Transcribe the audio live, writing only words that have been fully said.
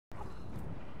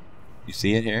You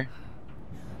see it here?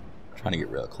 I'm trying to get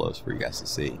real close for you guys to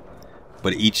see.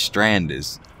 But each strand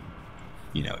is,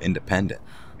 you know, independent.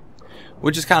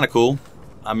 Which is kind of cool.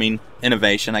 I mean,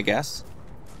 innovation, I guess.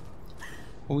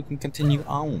 But we can continue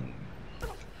on.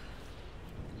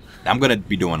 I'm going to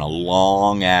be doing a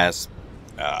long-ass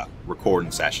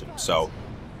recording session. So,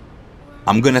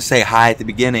 I'm going to say hi at the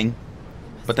beginning.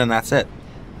 But then that's it.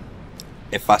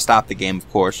 If I stop the game, of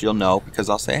course, you'll know. Because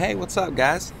I'll say, hey, what's up,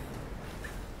 guys?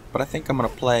 But I think I'm going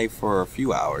to play for a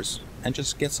few hours. And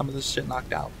just get some of this shit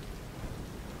knocked out.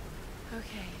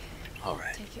 Okay.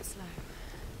 Alright. Take it slow.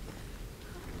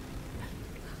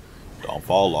 Don't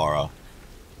fall, Lara.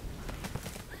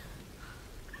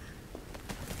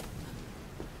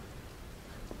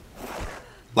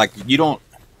 Like, you don't...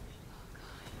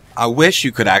 I wish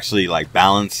you could actually, like,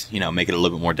 balance, you know, make it a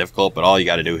little bit more difficult, but all you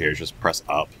gotta do here is just press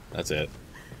up. That's it.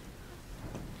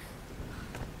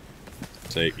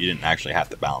 So you didn't actually have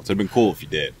to balance. It'd been cool if you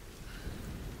did.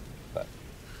 But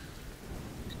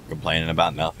complaining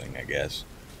about nothing, I guess.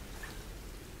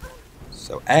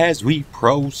 So as we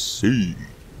proceed,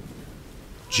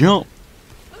 jump.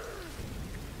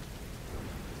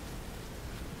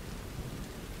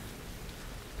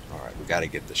 Alright, we gotta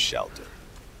get the shelter.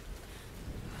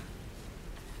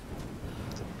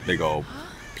 Big old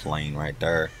plane right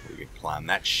there. We can climb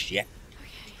that shit.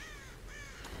 Okay.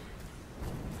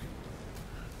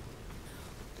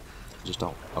 Just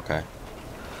don't. Okay.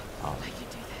 I can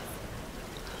do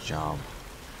this. Jump.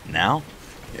 Now?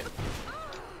 Yeah.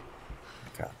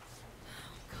 Okay.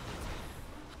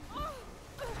 Come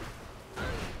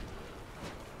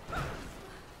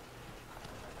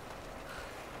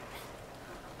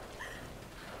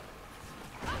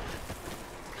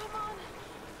on.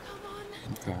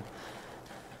 Come on. Okay.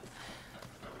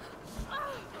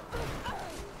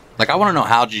 Like, I want to know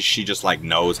how she just, like,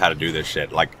 knows how to do this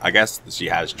shit. Like, I guess she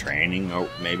has training, or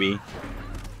maybe.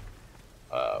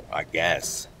 I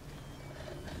guess.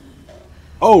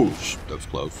 Oh, that was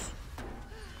close.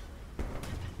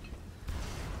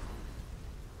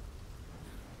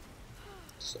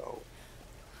 So,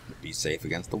 be safe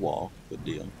against the wall. Good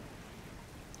deal.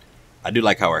 I do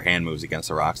like how her hand moves against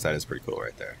the rocks. That is pretty cool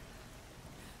right there.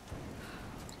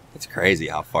 It's crazy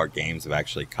how far games have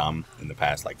actually come in the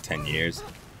past, like, 10 years.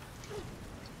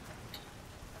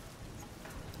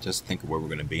 Just think of where we're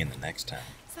going to be in the next town.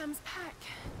 Sam's pack.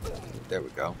 There we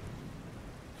go.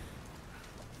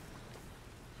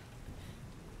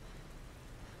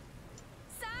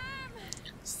 Sam!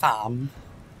 Sam.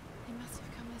 They must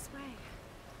have come this way.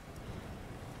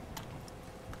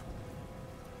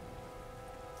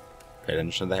 Pay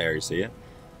attention to the hair, you see it?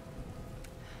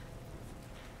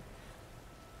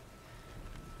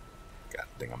 Got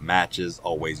a thing of matches,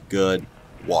 always good.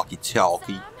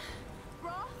 Walkie-talkie. Sam?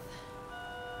 Roth?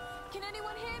 Can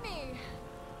anyone hear me?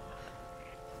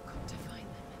 Got to find them.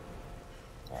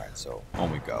 Alright, so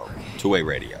on we go. Two-way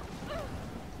radio.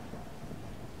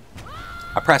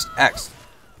 I pressed X.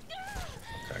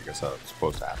 Okay, I guess that's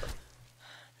supposed to happen.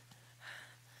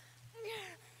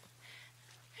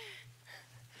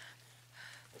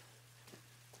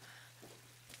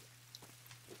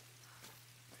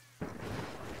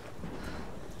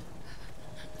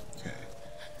 Okay.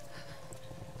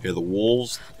 Hear the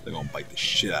wolves? They're gonna bite the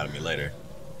shit out of me later.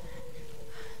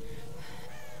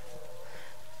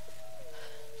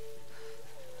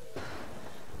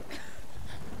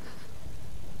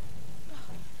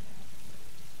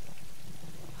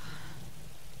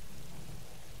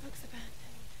 Looks abandoned.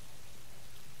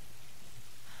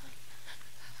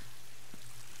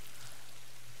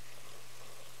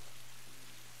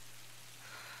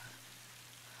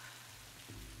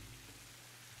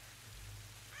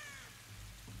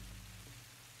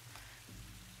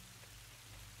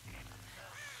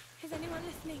 Is anyone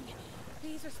listening?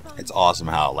 Please respond. It's awesome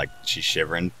how, like, she's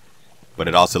shivering, but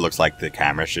it also looks like the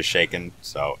camera's just shaking.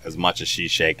 So as much as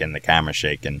she's shaking, the camera's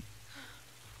shaking.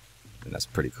 And that's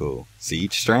pretty cool. See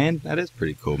each strand? That is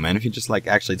pretty cool, man. If you just, like,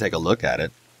 actually take a look at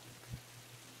it.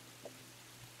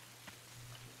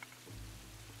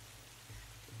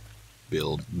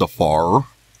 Build the fire.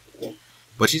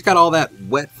 But she's got all that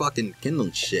wet fucking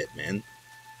kindling shit, man.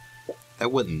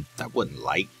 That wouldn't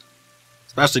light.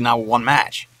 Especially not with one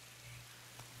match.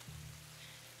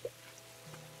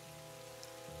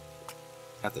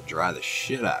 Have to dry the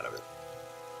shit out of it.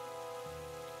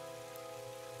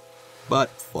 But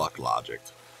fuck logic.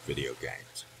 Video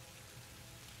games.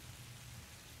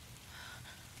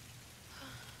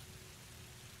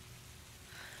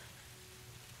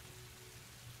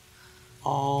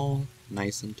 All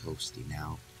nice and toasty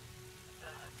now.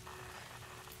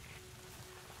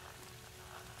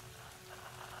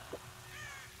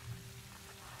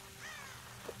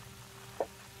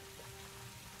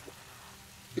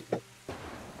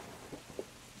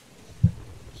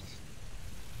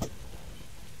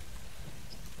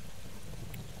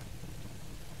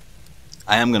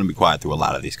 I am going to be quiet through a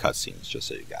lot of these cutscenes, just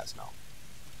so you guys know.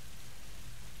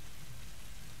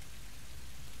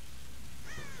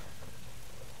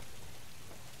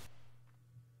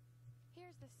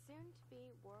 Here's the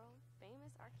soon-to-be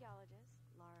world-famous archaeologist,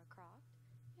 Lara Croft,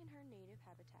 in her native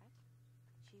habitat.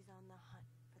 She's on the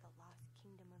hunt for the lost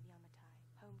kingdom of Yamatai,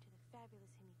 home to the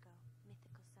fabulous Himiko,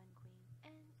 mythical Sun Queen,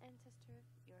 and ancestor of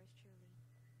yours truly.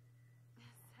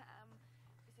 Sam,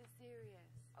 this is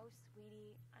serious. Oh,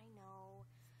 sweetie, I know.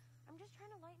 I'm just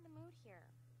trying to lighten the mood here.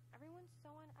 Everyone's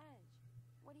so on edge.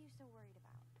 What are you so worried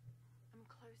about? I'm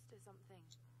close to something.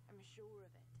 I'm sure of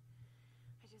it.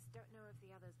 I just don't know if the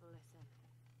others will listen.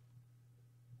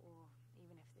 Or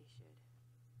even if they should.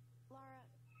 Lara,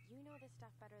 you know this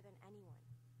stuff better than anyone.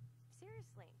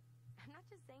 Seriously. I'm not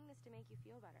just saying this to make you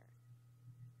feel better.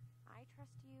 I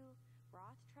trust you.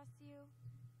 Roth trusts you.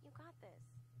 You got this.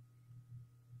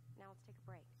 Now let's take a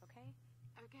break, okay?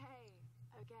 Okay.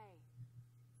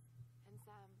 And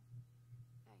Sam,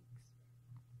 thanks.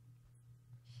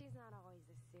 She's not always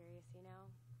this serious, you know?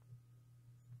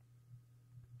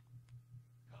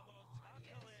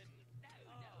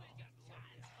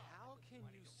 How can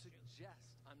you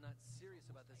suggest I'm not serious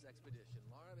about this expedition,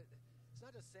 Lara? It's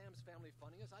not just Sam's family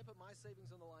funding us. I put my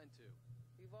savings on the line, too.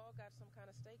 We've all got some kind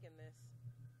of stake in this.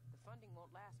 The funding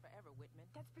won't last forever, Whitman.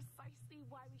 That's precisely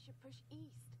why we should push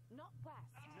east, not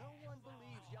west. No one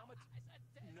believes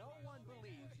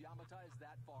Yamatai is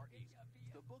that far east.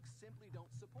 The books simply don't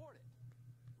support it.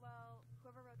 Well,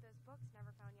 whoever wrote those books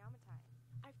never found Yamatai.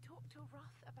 I've talked to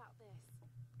Roth about this.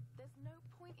 There's no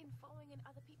point in following in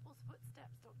other people's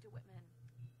footsteps, Dr. Whitman.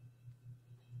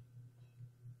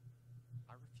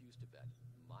 I refuse to bet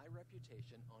my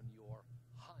reputation on your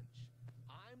hunch.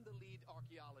 I'm the lead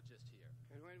archaeologist here.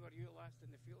 And when were you last in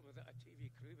the field without a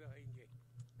TV crew behind you?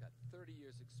 Got 30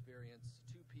 years experience,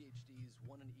 2 PhDs,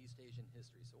 1 in East Asian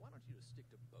history. So why don't you just stick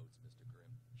to boats, Mr. Grimm?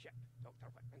 Ship,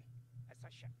 Dr. Whitman. It's a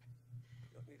ship.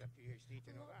 You don't need a PhD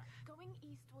to know that. Going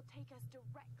east will take us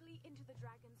directly into the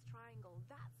Dragon's Triangle.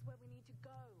 That's where we need to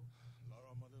go.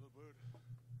 Lara, my little bird.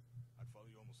 I'd follow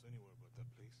you almost anywhere, but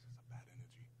that place has a bad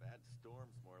energy. Bad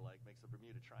storms, more like. Makes the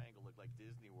Bermuda Triangle look like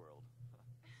Disney World.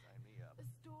 Sign me up. The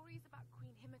stories about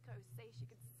Queen Himiko say she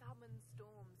could summon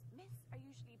storms. Myths are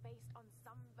usually based on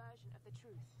some version of the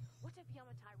truth. What if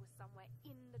Yamatai was somewhere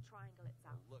in the triangle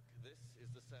itself? Look, this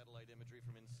is the satellite imagery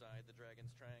from inside the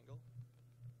Dragon's Triangle.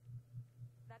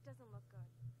 That doesn't look good.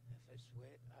 If it's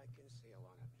wet, I can sail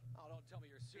on it. Oh, don't tell me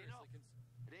you're seriously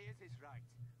Reyes is right.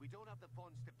 We don't have the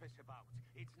funds to piss about.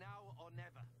 It's now or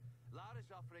never.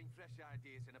 Lara's offering fresh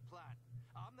ideas and a plan.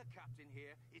 I'm the captain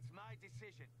here. It's my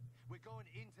decision. We're going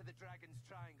into the Dragon's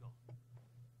Triangle.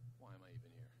 Why am I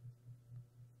even here?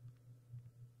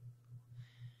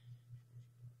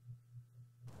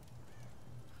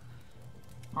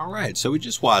 Alright, so we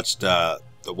just watched the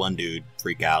one dude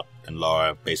freak out and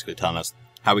Lara basically telling us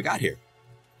how we got here.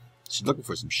 She's looking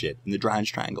for some shit in the Dragon's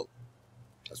Triangle.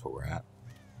 That's where we're at.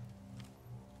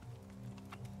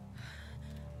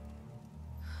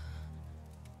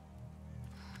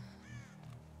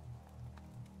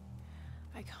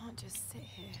 I can't just sit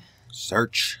here.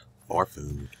 Search for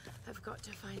food. I've got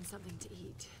to find something to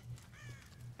eat.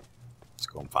 Let's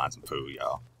go and find some food,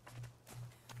 y'all.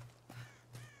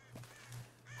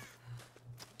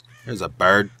 There's a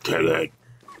bird. Kill it.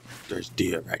 There's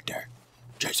deer right there.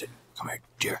 Jason, come here,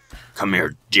 deer. Come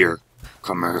here, deer.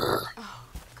 Come here. Oh,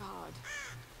 God.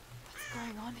 What's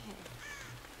going on here?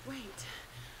 Wait.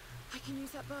 I can use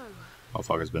that bow.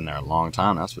 Motherfucker's been there a long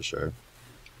time, that's for sure.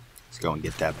 Let's go and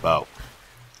get that bow.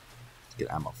 Let's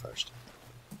get ammo first.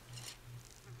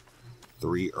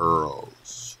 3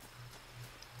 arrows.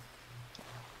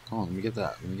 Come on, let me get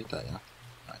that. Let me get that, yeah.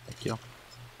 Alright, thank you.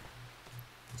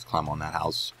 Let's climb on that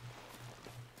house.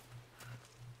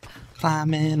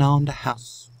 Climbing on the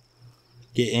house.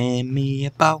 Getting me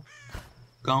a bow.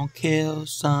 Gonna kill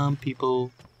some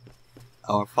people.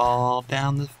 Or fall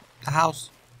down the house.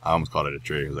 I almost called it a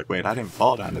tree. I was like, wait, I didn't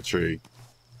fall down the tree.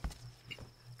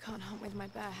 Can't hunt with my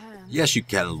bare hands. Yes, you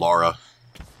can, Lara.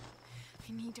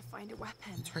 I need to find a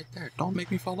weapon. It's right there. Don't make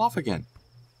me fall off again.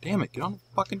 Damn it, get on the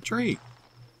fucking tree.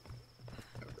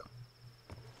 There we go.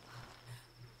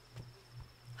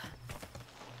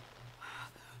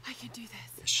 I can do this.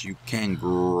 Yes, you can,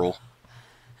 girl.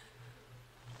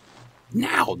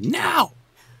 Now! Now!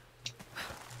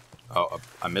 Oh,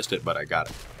 I missed it, but I got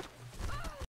it.